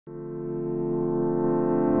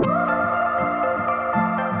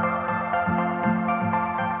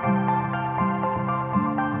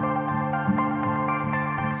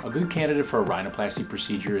candidate for a rhinoplasty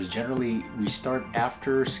procedure is generally we start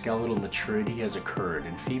after skeletal maturity has occurred.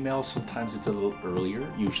 In females, sometimes it's a little earlier,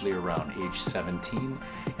 usually around age 17,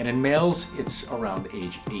 and in males, it's around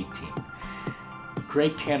age 18.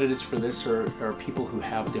 Great candidates for this are people who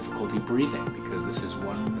have difficulty breathing, because this is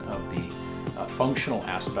one of the functional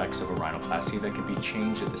aspects of a rhinoplasty that can be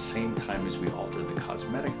changed at the same time as we alter the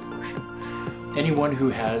cosmetic portion. Anyone who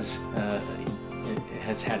has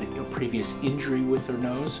had a previous injury with their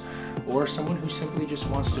nose, or someone who simply just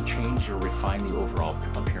wants to change or refine the overall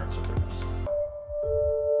appearance of their nose.